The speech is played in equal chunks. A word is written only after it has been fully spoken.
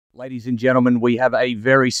Ladies and gentlemen, we have a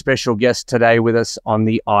very special guest today with us on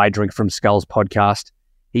the I Drink From Skulls podcast.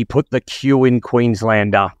 He put the Q in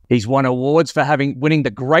Queenslander. He's won awards for winning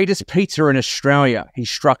the greatest pizza in Australia. He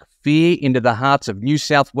struck fear into the hearts of New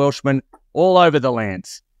South Welshmen all over the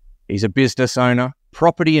lands. He's a business owner,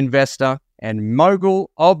 property investor, and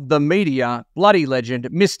mogul of the media, bloody legend,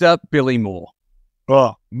 Mr. Billy Moore.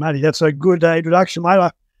 Oh, Matty, that's a good introduction, mate.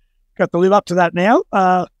 I got to live up to that now.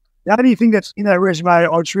 The only thing that's in that resume,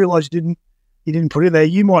 I just realised you didn't put in there.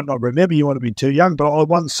 You might not remember, you might have been too young, but I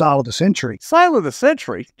won Sale of the Century. Sale of the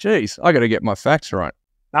Century? Jeez, I got to get my facts right.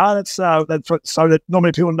 No, that's so that not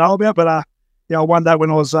many people know about, but I won that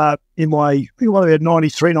when I was in my, I think it was about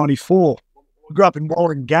 93, 94. I grew up in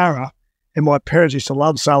Wollongara, and my parents used to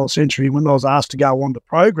love Sale of the Century. When I was asked to go on the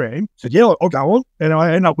program, I said, yeah, I'll go on, and I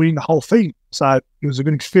ended up winning the whole thing. So it was a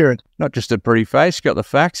good experience. Not just a pretty face, got the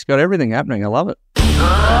facts, got everything happening. I love it.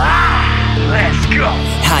 Let's go.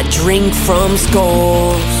 I drink from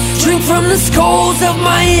skulls, drink from the skulls of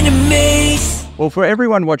my enemies. Well, for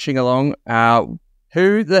everyone watching along,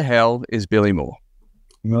 who the hell is Billy Moore?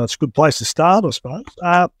 Well, that's a good place to start, I suppose.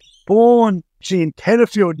 Born in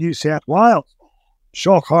Tenterfield, New South Wales.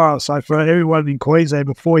 Shock horror. So for everyone in Queensland,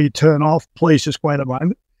 before you turn off, please just wait a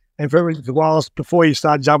moment. And for everyone in Wales, before you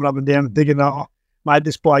start jumping up and down and thinking, oh, mate,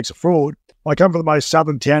 this bloke's a fraud. I come from the most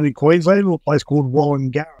southern town in Queensland, a little place called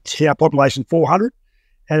Wollongara. Our population 400,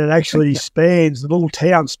 and it actually the little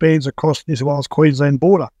town spans across New South Wales Queensland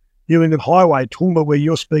border. Newington Highway, Toowoomba, where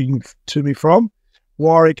you're speaking to me from,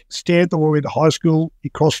 Warwick, Stanthorpe, where we went to high school,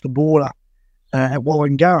 across the border at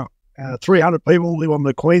Wollongara. 300 people live on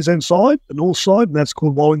the Queensland side, the north side, and that's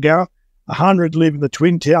called Wollongara. 100 live in the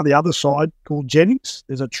twin town, the other side, called Jennings.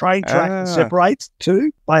 There's a train track that separates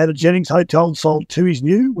two. They had a Jennings hotel sold to his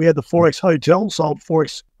new. We had the Forex hotel sold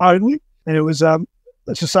Forex only. And it was,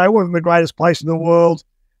 let's just say, it wasn't the greatest place in the world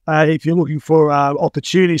if you're looking for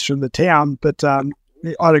opportunities from the town. But I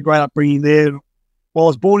had a great upbringing there. Well, I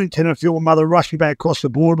was born in Tenterfield. My mother rushed me back across the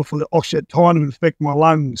border before the oxygen time to infect my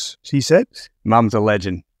lungs, she said. Mum's a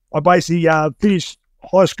legend. I basically finished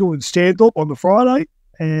high school in Stanthorpe on the Friday.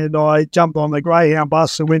 And I jumped on the Greyhound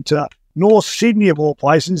bus and went to North Sydney, of all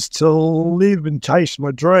places, to live and chase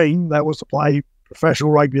my dream. That was to play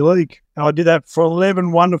professional rugby league. And I did that for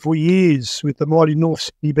 11 wonderful years with the mighty North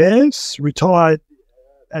Sydney Bears. Retired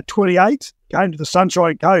at 28, came to the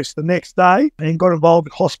Sunshine Coast the next day and got involved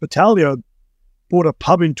in hospitality. I bought a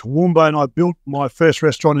pub in Toowoomba and I built my first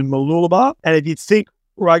restaurant in Mooloolaba. And if you think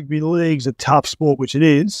rugby league's a tough sport, which it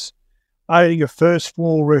is, owning a first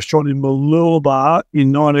floor restaurant in Mooloolaba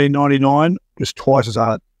in 1999 was twice as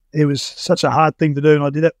hard. It was such a hard thing to do, and I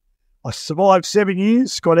did it. I survived 7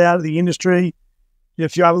 years, got out of the industry, did a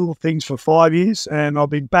few other little things for 5 years, and I've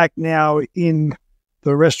been back now in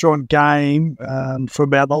the restaurant game for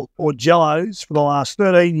Jellos for the last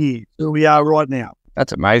 13 years. Here we are right now.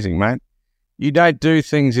 That's amazing, mate. You don't do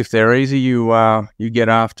things if they're easy. You get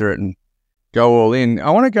after it and go all in.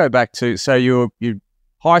 I want to go back to, so you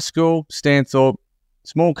high school, Stanthorpe,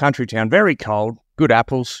 small country town, very cold, good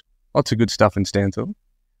apples, lots of good stuff in Stanthorpe.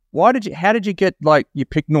 How did you get, you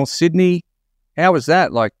picked North Sydney? How was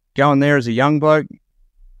that, going there as a young bloke?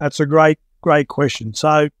 That's a great question.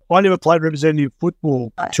 So I never played representative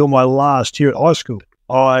football until my last year at high school.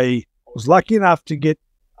 I was lucky enough to get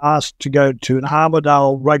asked to go to an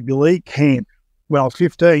Armidale rugby league camp when I was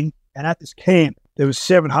 15, and at this camp, there was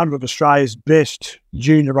 700 of Australia's best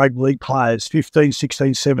junior rugby league players, 15,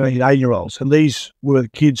 16, 17, 18-year-olds. And these were the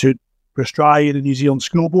kids who were Australian and New Zealand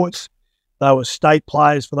schoolboys. They were state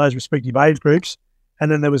players for those respective age groups.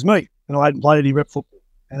 And then there was me, and I hadn't played any rep football.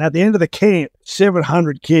 And at the end of the camp,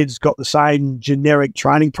 700 kids got the same generic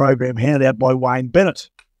training program handed out by Wayne Bennett,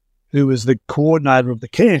 who was the coordinator of the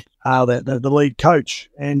camp, the lead coach.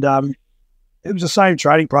 And it was the same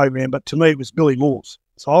training program, but to me it was Billy Moore's.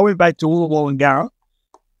 So I went back to Wollongara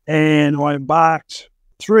and I embarked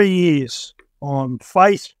 3 years on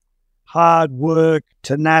faith, hard work,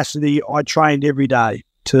 tenacity. I trained every day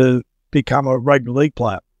to become a rugby league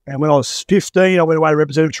player. And when I was 15, I went away to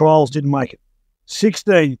representative trials, didn't make it.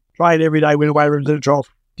 16, trained every day, went away to representative trials,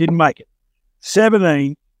 didn't make it.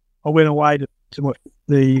 17, I went away to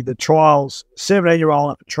the trials,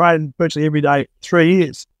 17-year-old, trained virtually every day, 3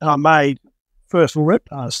 years. And I made first full rep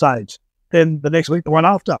stage. Then the next week, the one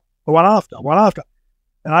after.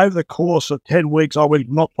 And over the course of 10 weeks, I went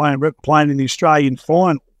not playing rep, playing in the Australian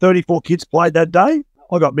final. 34 kids played that day.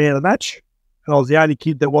 I got man of the match. And I was the only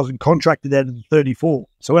kid that wasn't contracted out of the 34.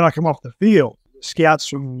 So when I come off the field, scouts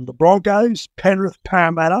from the Broncos, Penrith,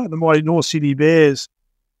 Parramatta, and the mighty North Sydney Bears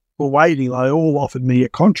were waiting. They all offered me a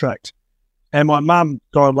contract. And my mum,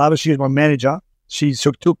 God love her, she was my manager, she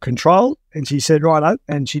took control and she said, righto,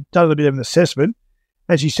 and she'd done a bit of an assessment,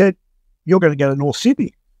 and she said, you're going to go to North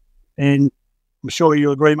Sydney. And I'm sure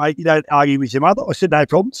you'll agree, mate, you don't argue with your mother. I said, no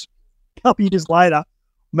problems. A couple of years later,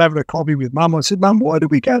 I'm having a coffee with Mum. I said, Mum, why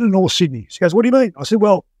did we go to North Sydney? She goes, what do you mean? I said,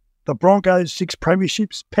 well, the Broncos, 6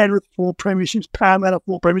 premierships, Penrith, 4 premierships, Parramatta,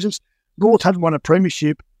 4 premierships. North hadn't won a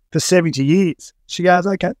premiership for 70 years. She goes,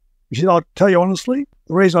 okay. She said, I'll tell you honestly,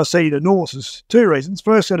 the reason I see you to North is 2 reasons.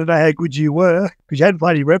 First, I don't know how good you were because you hadn't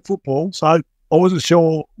played any rep football, so I wasn't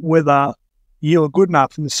sure whether you were good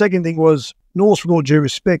enough. And the second thing was, North, with all due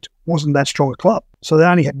respect, wasn't that strong a club. So they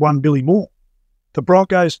only had 1 Billy Moore. The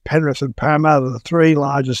Broncos, Penrith and Parramatta are the 3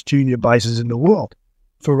 largest junior bases in the world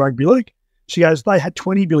for rugby league. She goes, they had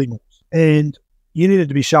 20 Billy Moores, and you needed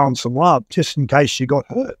to be showing some love just in case you got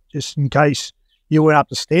hurt, just in case you went up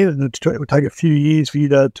to standard and it would take a few years for you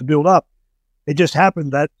to build up. It just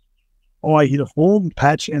happened that I hit a form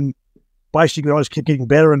patch and basically I just kept getting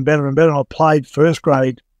better and better and better. And I played first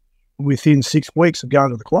grade within 6 weeks of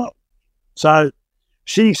going to the club. So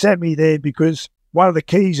she sent me there because one of the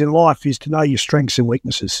keys in life is to know your strengths and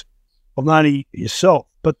weaknesses of not only yourself,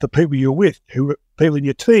 but the people you're with, who are people in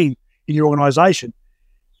your team, in your organisation.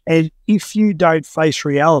 And if you don't face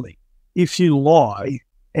reality, if you lie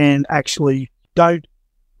and actually don't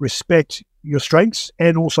respect your strengths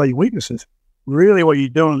and also your weaknesses, really what you're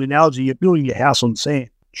doing, an analogy, you're building your house on sand.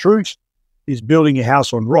 Truth is building your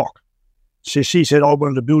house on rock. So she said, I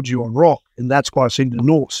wanted to build you on rock, and that's why I sent you to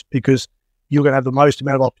North, because you're going to have the most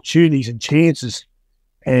amount of opportunities and chances.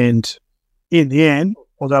 And in the end,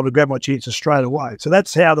 I was able to grab my chances straight away. So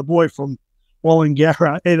that's how the boy from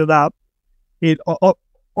Wollongara ended up.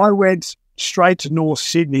 I went straight to North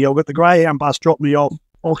Sydney. I got the Greyhound bus, dropped me off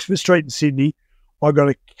Oxford Street in Sydney. I got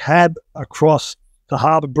a cab across the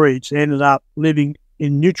Harbour Bridge and ended up living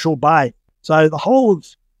in Neutral Bay. So the whole of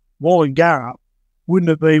Wollongara wouldn't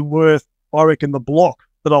have been worth, I reckon, the block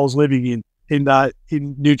that I was living in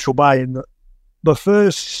Neutral Bay. And the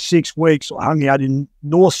first 6 weeks I hung out in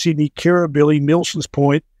North Sydney, Kirribilli, Milsons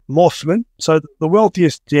Point, Mossman. So the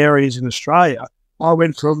wealthiest areas in Australia. I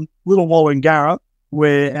went from little Wollongara,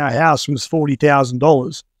 where our house was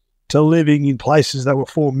 $40,000, to living in places that were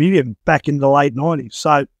 $4 million back in the late 90s.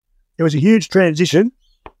 So it was a huge transition,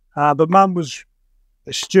 but Mum was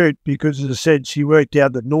astute because, as I said, she worked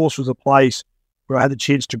out that North was a place where I had the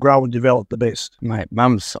chance to grow and develop the best. Mate,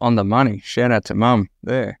 Mum's on the money. Shout out to Mum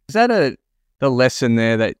there. Is that the lesson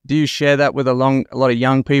there? That do you share that with a lot of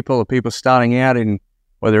young people or people starting out in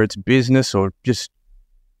whether it's business or just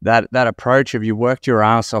that approach of you worked your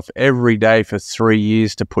ass off every day for 3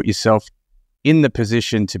 years to put yourself in the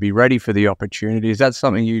position to be ready for the opportunity? Is that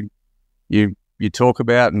something you talk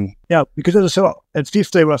about? And yeah, because as I said, at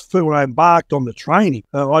 15 when I embarked on the training,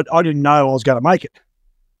 I didn't know I was going to make it.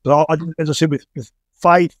 But as I said, with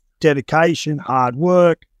faith, dedication, hard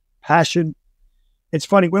work, passion. It's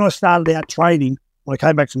funny, when I started out training, when I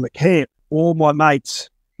came back from the camp, all my mates,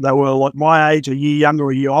 they were like my age, a year younger,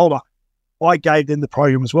 a year older, I gave them the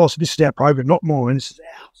program as well. So this is our program, not more, and this is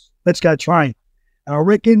ours. Let's go train. And I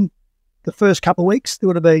reckon the first couple of weeks, there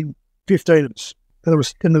would have been 15 of us. Then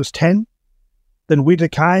there was 10. Then winter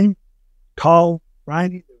came, cold,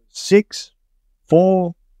 rainy, 6,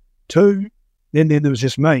 4, 2. Then there was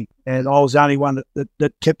just me. And I was the only one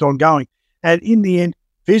that kept on going. And in the end,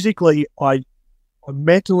 physically, I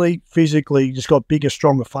mentally, physically just got bigger,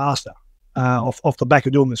 stronger, faster off the back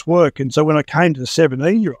of doing this work. And so when I came to the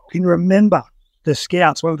 17-year-old, I can remember the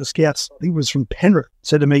scouts, one of the scouts, I think it was from Penrith,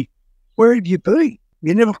 said to me, where have you been?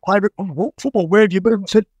 You never played football. Where have you been? I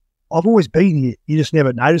said, I've always been here. You just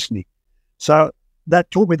never noticed me. So that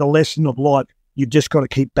taught me the lesson of life. You've just got to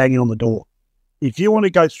keep banging on the door. If you want to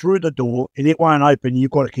go through the door and it won't open,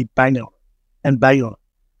 you've got to keep banging on it and banging on it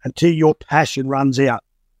until your passion runs out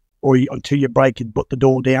or until you break and put the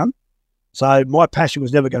door down. So my passion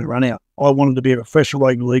was never going to run out. I wanted to be a professional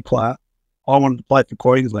rugby league player. I wanted to play for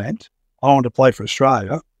Queensland. I wanted to play for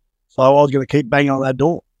Australia. So I was going to keep banging on that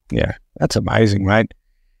door. Yeah, that's amazing, mate.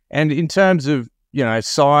 And in terms of,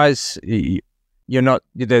 size, you're not,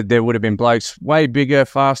 there would have been blokes way bigger,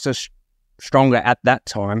 faster, stronger at that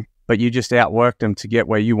time, but you just outworked them to get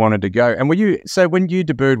where you wanted to go. And when you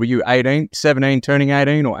debuted, were you 17, turning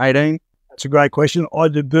 18 or 18? That's a great question. I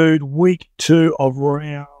debuted week 2,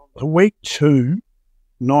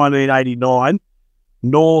 1989.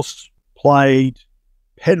 North played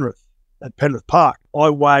Penrith at Penrith Park. I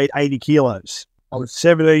weighed 80 kilos. I was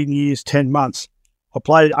 17 years, 10 months. I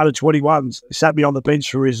played under 21s. They sat me on the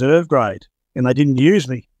bench for reserve grade and they didn't use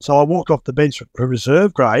me. So I walked off the bench for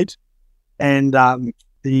reserve grade and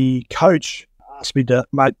the coach asked me to,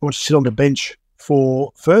 mate, want to sit on the bench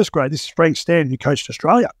for first grade. This is Frank Stan, who coached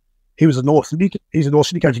Australia. He was a North Sydney coach. He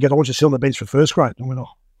goes, I want you to sit on the bench for first grade. And I went, oh,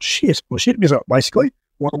 shit, basically.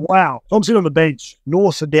 Well, wow. So I'm sitting on the bench.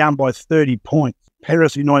 Norths are down by 30 points.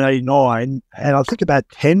 Penrith in 1989, and I think about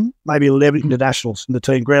 10, maybe 11 internationals in the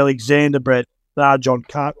team. Greg Alexander, Brett, John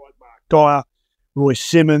Cartwright, Mark Dyer, Roy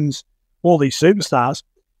Simmons, all these superstars.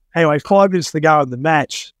 Anyway, 5 minutes to go in the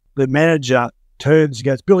match, the manager turns and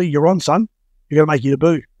goes, Billy, you're on, son. You're going to make your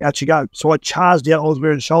debut. Out you go. So I charged out. I was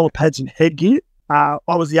wearing shoulder pads and headgear. I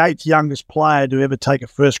was the 8th youngest player to ever take a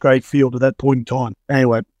first grade field at that point in time.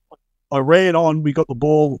 Anyway, I ran on. We got the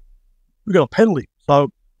ball. We got a penalty.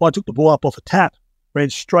 So I took the ball up off a tap. Ran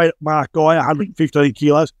straight at Mark Guy, 115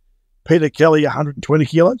 kilos. Peter Kelly, 120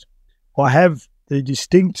 kilos. I have the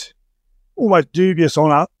distinct, almost dubious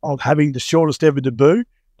honour of having the shortest ever debut.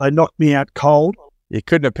 They knocked me out cold. You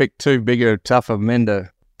couldn't have picked 2 bigger, tougher men to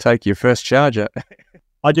take your first charge at.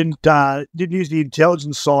 I didn't use the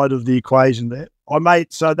intelligence side of the equation there.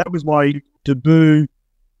 So that was my debut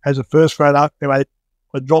as a first grader. Anyway,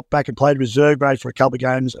 I dropped back and played reserve grade for a couple of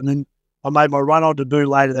games, and then I made my run-on debut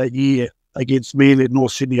later that year against Manly at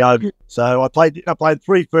North Sydney Oval. So I played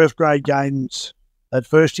 3 first grade games that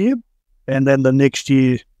first year, and then the next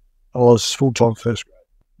year I was full-time first grade.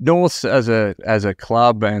 North as a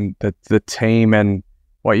club and the team and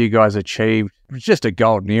what you guys achieved was just a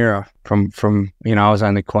golden era from I was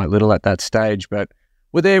only quite little at that stage, but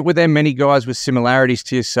were there many guys with similarities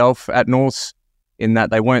to yourself at North in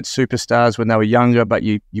that they weren't superstars when they were younger, but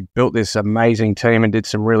you built this amazing team and did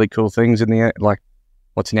some really cool things in the, like,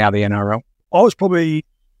 what's now the NRL? I was probably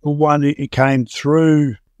the one who came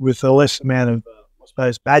through with a less amount of, I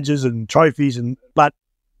suppose, badges and trophies, but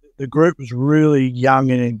the group was really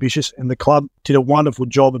young and ambitious, and the club did a wonderful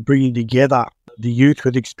job of bringing together the youth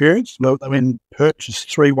with experience. They went and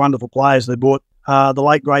purchased 3 wonderful players. They bought the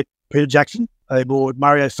late, great Peter Jackson, they bought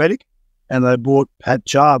Mario Fedick, and they bought Pat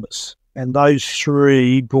Jarvis. And those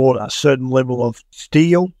 3 brought a certain level of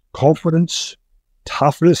steel, confidence,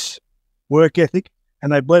 toughness, work ethic.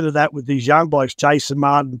 And they blended that with these young blokes, Jason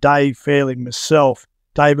Martin, Dave Fairling, myself,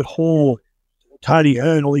 David Hall, Tony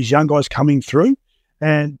Hearn, all these young guys coming through.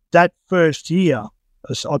 And that first year,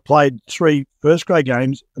 I played 3 first grade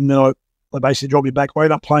games, and then they basically dropped me back. I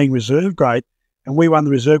ended up playing reserve grade, and we won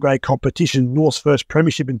the reserve grade competition, North's first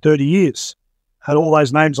premiership in 30 years. Had all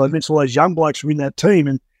those names I mentioned, all those young blokes were in that team,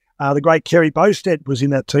 and the great Kerry Bowstead was in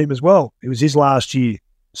that team as well. It was his last year.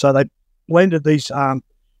 So they blended these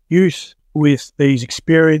youth with these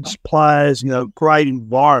experienced players, great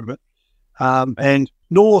environment. And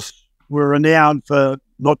North were renowned for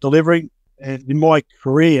not delivering. And in my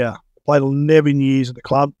career, I played 11 years at the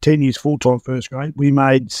club, 10 years full-time first grade. We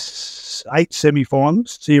made 8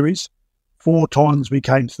 semi-finals series. 4 times we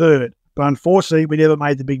came third. But unfortunately, we never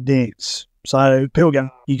made the big dance. So people go,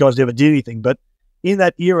 you guys never did anything. But in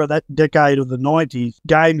that era, that decade of the 90s,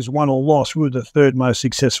 games won or lost, we were the 3rd most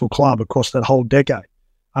successful club across that whole decade.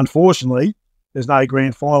 Unfortunately, there's no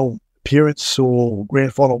grand final appearance or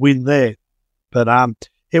grand final win there. But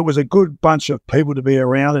it was a good bunch of people to be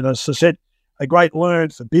around. And as I said, a great learn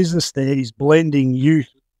for business there is blending youth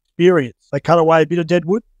experience. They cut away a bit of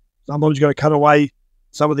deadwood. Sometimes you've got to cut away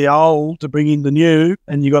some of the old to bring in the new,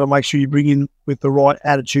 and you've got to make sure you bring in with the right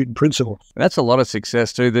attitude and principles. That's a lot of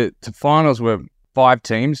success too. The finals were 5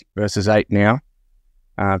 teams versus 8 now.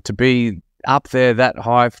 To be up there that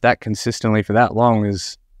high, that consistently for that long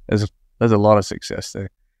there's a lot of success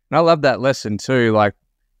there. And I love that lesson too. Like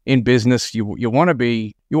in business, you want to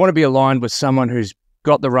be aligned with someone who's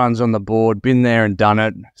got the runs on the board, been there and done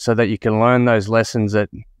it, so that you can learn those lessons that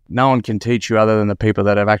no one can teach you other than the people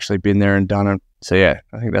that have actually been there and done it. So yeah,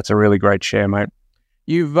 I think that's a really great share, mate.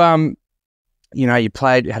 You've you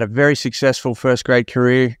had a very successful first grade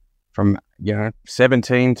career from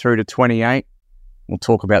 17 through to 28. We'll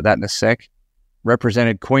talk about that in a sec.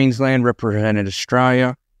 Represented Queensland, represented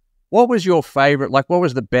Australia. What was your favourite, what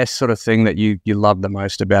was the best sort of thing that you loved the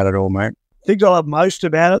most about it all, mate? The thing I love most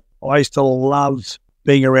about it, I used to love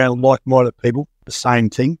being around like-minded people, the same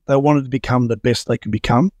thing. They wanted to become the best they could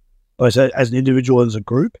become, as an individual, as a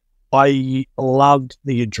group. I loved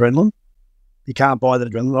the adrenaline. You can't buy that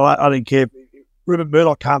adrenaline. I didn't care. Rupert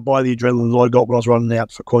Murdoch can't buy the adrenaline that I got when I was running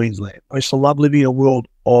out for Queensland. I used to love living in a world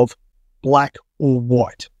of black or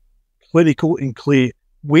white, clinical and clear,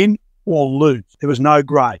 win or lose. There was no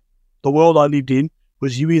grey. The world I lived in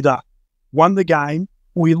was you either won the game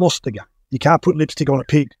or you lost the game. You can't put lipstick on a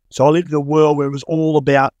pig. So I lived in a world where it was all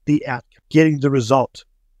about the outcome, getting the result.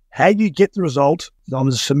 How you get the result,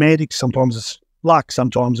 sometimes it's semantics, sometimes it's luck,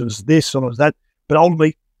 sometimes it was this, sometimes that, but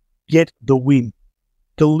ultimately get the win,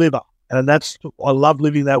 deliver. And I love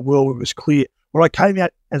living in that world where it was clear. When I came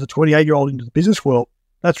out as a 28-year-old into the business world,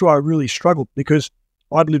 that's where I really struggled because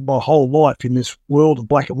I'd lived my whole life in this world of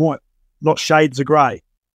black and white, not shades of grey.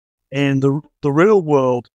 And the real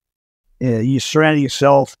world, you're surrounding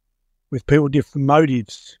yourself with people with different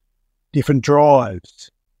motives, different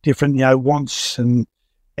drives, different wants, and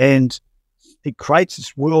it creates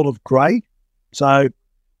this world of grey. So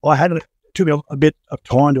it took me a bit of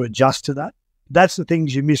time to adjust to that. That's the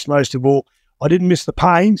things you miss most of all. I didn't miss the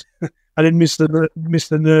pains. I didn't miss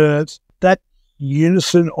the nerves. That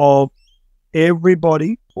unison of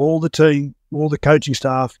everybody, all the team, all the coaching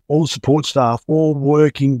staff, all the support staff, all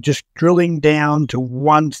working, just drilling down to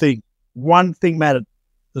one thing. One thing mattered.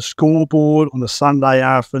 The scoreboard on a Sunday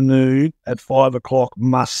afternoon at 5 o'clock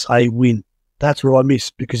must say win. That's what I miss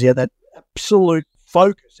because you had that absolute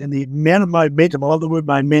focus and the amount of momentum. I love the word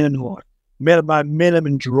momentum in life. The amount of momentum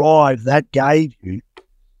and drive that gave you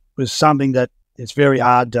was something that it's very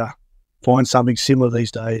hard to find something similar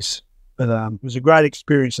these days. But it was a great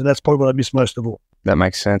experience, and that's probably what I miss most of all. That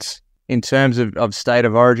makes sense. In terms of state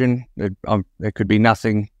of origin, there could be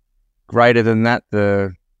nothing greater than that.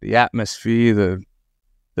 The atmosphere,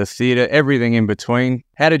 the theatre, everything in between.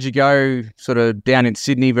 How did you go sort of down in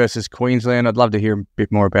Sydney versus Queensland? I'd love to hear a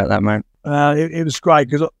bit more about that, mate. It was great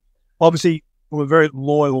because obviously we're very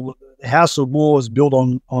loyal. The House of Law is built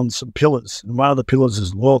on some pillars, and one of the pillars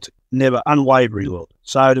is loyalty, never unwavering loyalty.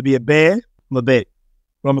 So to be a Bear, I'm a Bear.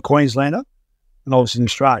 I'm a Queenslander and obviously an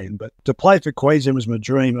Australian, but to play for Queensland was my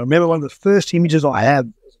dream. I remember one of the first images I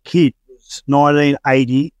had as a kid was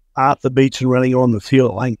 1980, Arthur Beetson running on the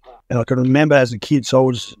field at Lang. And I can remember as a kid, so I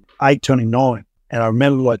was 8 turning 9, and I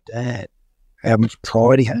remember my dad, how much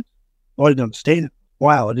pride he had. I didn't understand it.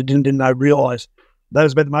 Wow, I didn't realise that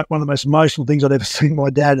was about one of the most emotional things I'd ever seen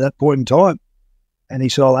my dad at that point in time. And he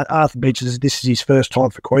said, Arthur Beetson, this is his first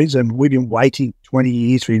time for Queensland. We've been waiting 20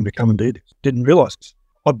 years for him to come and do this. Didn't realise this.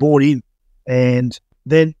 I bought in. And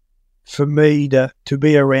then for me to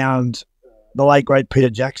be around the late, great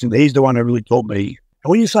Peter Jackson, he's the one who really taught me.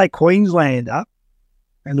 And when you say Queenslander,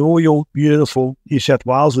 and all your beautiful New South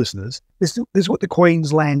Wales listeners, this is what the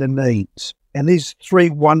Queenslander means. And these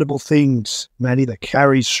three wonderful things, Matty, that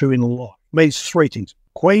carries through in life. It means three things.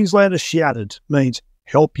 Queenslander shouted means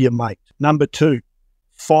help your mate. Number 2,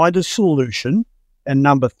 find a solution. And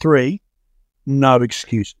number 3, no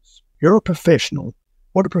excuses. You're a professional.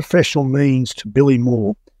 What a professional means to Billy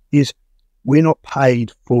Moore is we're not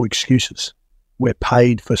paid for excuses. We're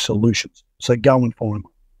paid for solutions. So go and find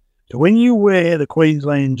them. So when you wear the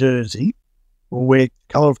Queensland jersey or wear the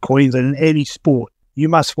colour of Queensland in any sport, you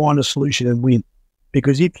must find a solution and win.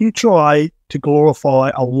 Because if you try to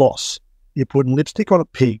glorify a loss, you're putting lipstick on a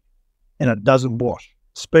pig and it doesn't wash,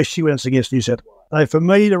 especially when it's against New South Wales. So for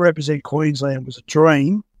me to represent Queensland was a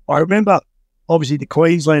dream. I remember, obviously, the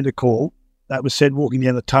Queenslander call that was said walking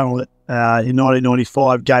down the tunnel in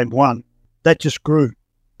 1995, Game 1. That just grew.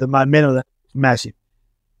 The momentum was massive.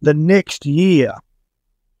 The next year,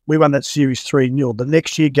 we won that series 3-0. The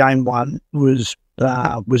next year, Game 1 was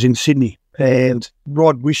in Sydney, and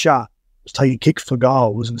Rod Wishart was taking kicks for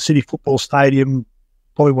goal. It was in the City Football Stadium.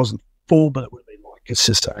 Probably wasn't full, but it would have been like, it's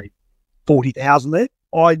just 40,000 there.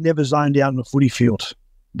 I never zoned out in the footy field,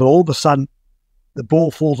 but all of a sudden, the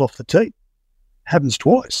ball falls off the tee. Happens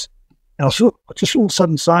twice. And I just all of a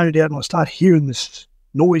sudden zoned out, and I start hearing this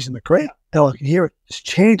noise in the crowd. And I could hear it just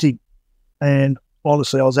chanting. And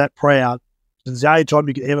honestly, I was that proud. It's the only time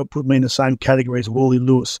you could ever put me in the same category as Wally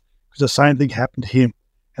Lewis, because the same thing happened to him.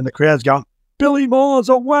 And the crowd's going, Billy Moore's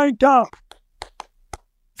a wanker.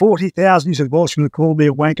 40,000 New South Wales going to call me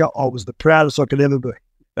a wanker. I was the proudest I could ever be.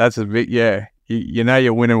 That's a bit, yeah. You know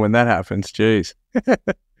you're winning when that happens. Jeez.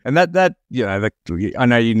 And that I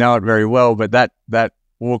know you know it very well, but that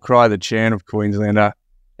war cry, the chant of Queenslander,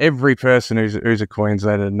 every person who's a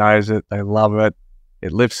Queenslander knows it. They love it.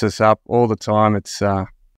 It lifts us up all the time. It's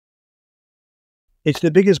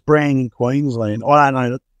the biggest brand in Queensland. I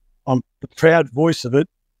don't know. I'm the proud voice of it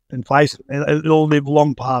and face it. And it'll live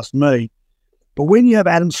long past me. But when you have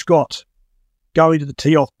Adam Scott going to the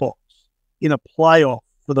tee-off box in a playoff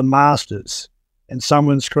for the Masters and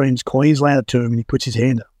someone screams Queenslander to him and he puts his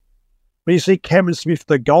hand up. When you see Cameron Smith,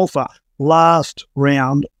 the golfer, last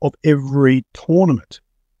round of every tournament,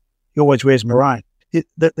 he always wears maroon.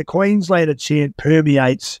 The Queenslander chant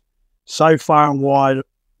permeates so far and wide,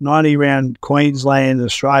 not only around Queensland and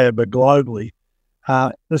Australia, but globally.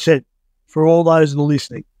 As I said, for all those that are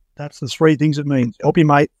listening, that's the three things it means. Help your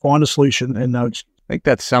mate, find a solution, and no excuse. I think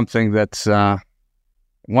that's something that's,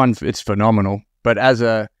 one, it's phenomenal, but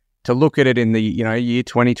to look at it in the, year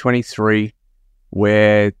 2023,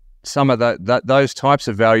 where some of those types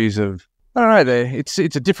of values of I don't know. It's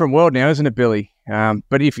a different world now, isn't it, Billy?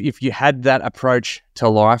 But if you had that approach to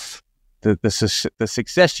life, the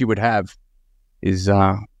success you would have is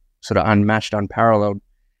sort of unmatched, unparalleled.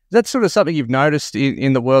 Is that sort of something you've noticed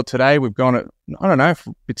in the world today? We've gone, I don't know,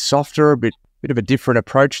 a bit softer, a bit of a different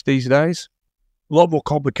approach these days. A lot more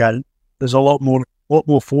complicated. There's a lot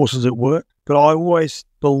more forces at work. But I always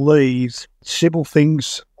believe simple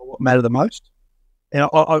things are what matter the most. And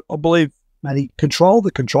I believe, Matty, control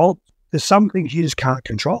the control. There's some things you just can't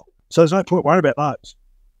control. So there's no point worrying about those.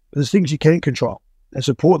 But there's things you can control. It's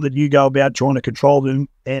important that you go about trying to control them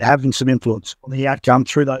and having some influence on the outcome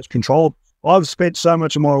through those controls. I've spent so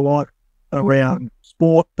much of my life around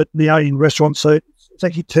sport, but in restaurants, so it's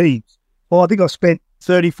actually teams. Well, I think I've spent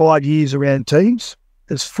 35 years around teams.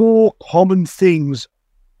 There's 4 common things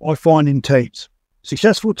I find in teams.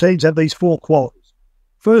 Successful teams have these 4 qualities.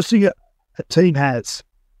 First thing a team has,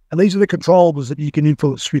 and these are the controllables that you can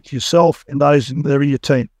influence with yourself and those that are in your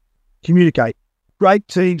team. Communicate. Great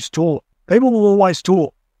teams talk. People will always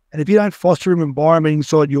talk. And if you don't foster an environment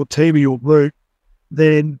inside your team or your group,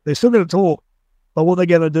 then they're still going to talk. But what they're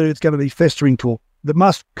going to do is going to be festering talk. They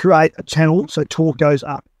must create a channel so talk goes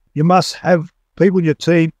up. You must have people in your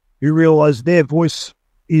team who realise their voice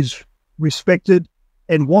is respected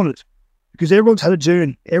and wanted. Because everyone's had a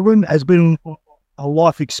journey. Everyone has been a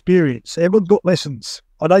life experience. Everyone's got lessons.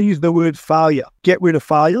 I don't use the word failure. Get rid of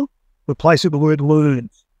failure. Replace it with the word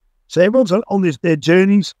learns. So everyone's on their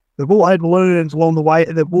journeys. They've all had learns along the way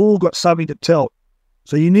and they've all got something to tell.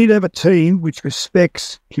 So you need to have a team which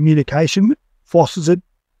respects communication, fosters it,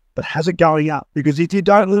 but has it going up. Because if you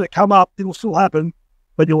don't let it come up, it'll still happen,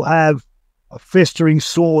 but you'll have a festering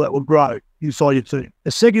sore that will grow inside your team.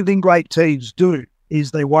 The second thing great teams do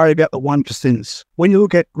is they worry about the 1%ers. When you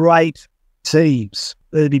look at great teams,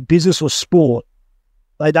 whether it be business or sport,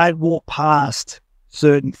 they don't walk past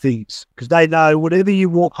certain things because they know whatever you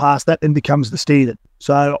walk past, that then becomes the standard.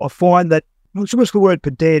 So I find that, not so much the word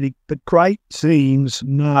pedantic, but great teams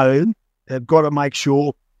know they've got to make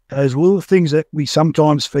sure those little things that we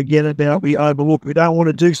sometimes forget about, we overlook, we don't want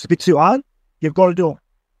to do because it's a bit too hard, you've got to do it.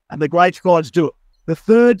 And the great guys do it. The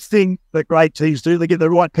third thing that great teams do, they get the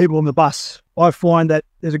right people on the bus. I find that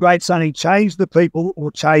there's a great saying, change the people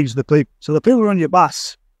or change the people. So the people who are on your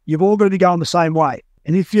bus, you've all got to be going the same way.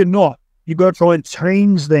 And if you're not, you've got to try and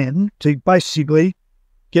change them to basically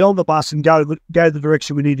get on the bus and go the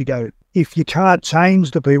direction we need to go. If you can't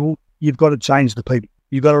change the people, you've got to change the people.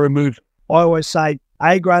 You've got to remove them. I always say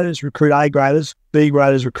A graders recruit A graders, B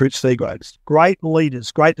graders recruit C graders. Great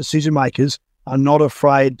leaders, great decision makers are not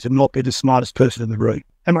afraid to not be the smartest person in the room.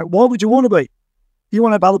 And like, why would you want to be? You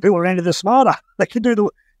want to have other people around you that are smarter. They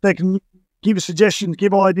can give you suggestions,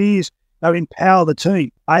 give ideas, they empower the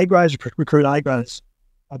team. A graders recruit A graders.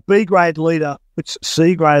 A B grade leader puts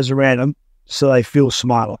C graders around them so they feel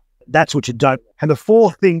smarter. That's what you don't. And the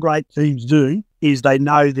fourth thing great teams do is they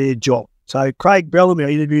know their job. So Craig Bellamy, I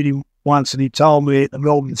interviewed him once and he told me at the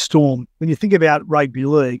Melbourne Storm, when you think about rugby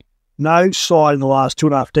league, no side in the last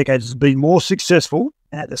 2.5 decades has been more successful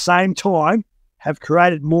and at the same time have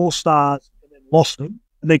created more stars and then lost them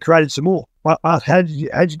and then created some more. How'd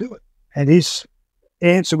you do it? And his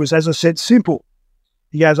answer was, as I said, simple.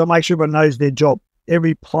 He goes, I make sure everyone knows their job.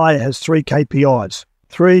 Every player has 3 KPIs,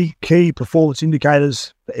 3 key performance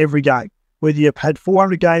indicators for every game. Whether you've had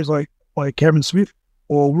 400 games like Cameron Smith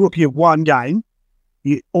or a rookie of 1 game,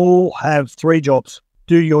 you all have 3 jobs.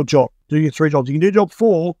 Do your job. Do your 3 jobs. You can do job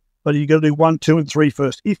 4, but you've got to do 1, 2, and 3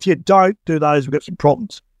 first. If you don't do those, we've got some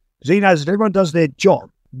problems. Because he knows if everyone does their job,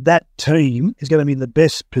 that team is going to be in the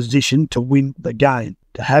best position to win the game,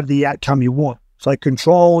 to have the outcome you want. So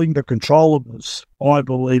controlling the controllables, I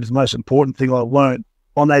believe, is the most important thing I learned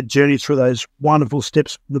on that journey through those wonderful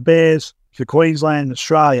steps from the Bears to Queensland and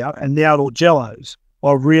Australia, and now to Jellos.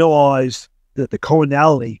 I realised that the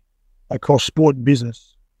commonality across sport and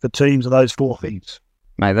business for teams are those 4 things.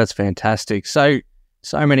 Mate, that's fantastic. So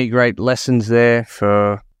many great lessons there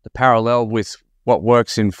for the parallel with what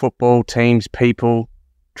works in football, teams, people,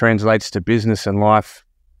 translates to business and life.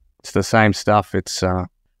 It's the same stuff. It's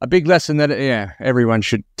a big lesson that, everyone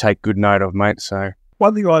should take good note of, mate. So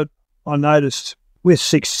one thing I noticed with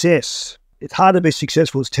success, it's hard to be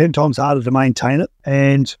successful. It's 10 times harder to maintain it.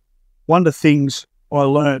 And one of the things I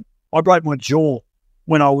learned, I broke my jaw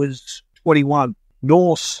when I was 21.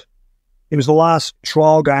 Norse, it was the last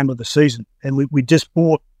trial game of the season. And we just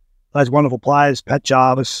bought those wonderful players, Pat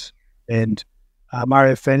Jarvis and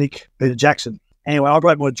Mario Fennick, Peter Jackson. Anyway, I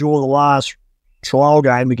broke my jaw the last trial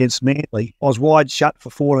game against Manly. I was wide shut for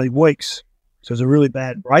 14 weeks. So it was a really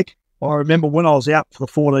bad break. I remember when I was out for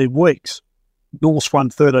the 14 weeks, Norse won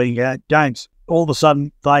 13 games. all of a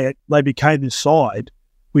sudden they became this side,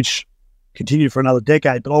 which continued for another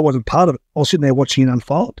decade, but I wasn't part of it. I was sitting there watching it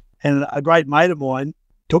unfold. And a great mate of mine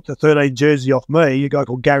took the 13 jersey off me, a guy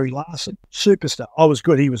called Gary Larson, superstar. I was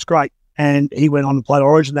good, he was great. And he went on and played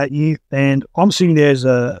Origin that year. And I'm sitting there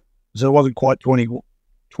so I wasn't quite 21.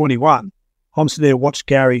 I'm sitting there, watched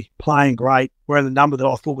Gary playing great, wearing the number that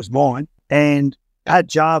I thought was mine. And Pat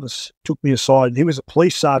Jarvis took me aside, and he was a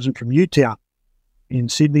police sergeant from Newtown in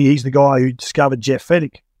Sydney. He's the guy who discovered Jeff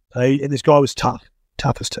Fennick. And this guy was tough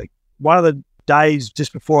as team. One of the days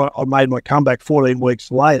just before I made my comeback 14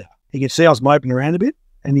 weeks later, he could see I was moping around a bit,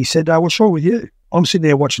 and he said, what's wrong with you? I'm sitting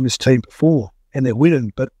there watching this team perform, and they're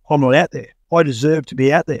winning, but I'm not out there. I deserve to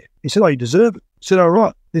be out there. He said, you deserve it. I said, all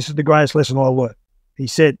right, this is the greatest lesson I learned. He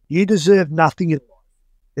said, you deserve nothing in life.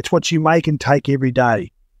 It's what you make and take every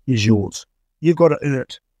day is yours. You've got to earn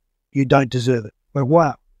it. You don't deserve it. I went,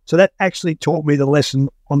 wow. So that actually taught me the lesson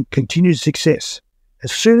on continued success.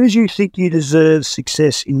 As soon as you think you deserve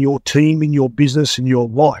success in your team, in your business, in your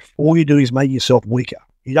life, all you do is make yourself weaker.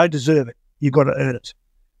 You don't deserve it. You've got to earn it.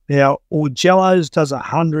 Now, Orgello's does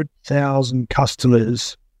 100,000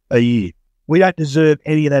 customers a year. We don't deserve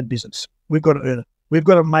any of that business. We've got to earn it. We've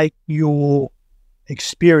got to make your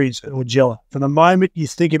experience at Orgello, from the moment you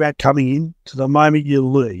think about coming in to the moment you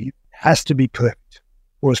leave, has to be perfect,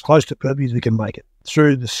 or as close to perfect as we can make it.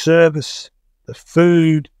 Through the service, the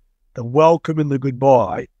food, the welcome and the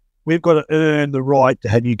goodbye, we've got to earn the right to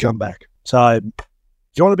have you come back. So if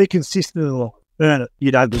you want to be consistent in life, earn it.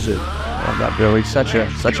 You don't deserve it. Love that, Billy. Such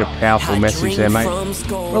a powerful message there, mate.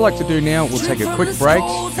 What I'd like to do now, we'll take a quick break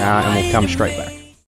and we'll come straight back.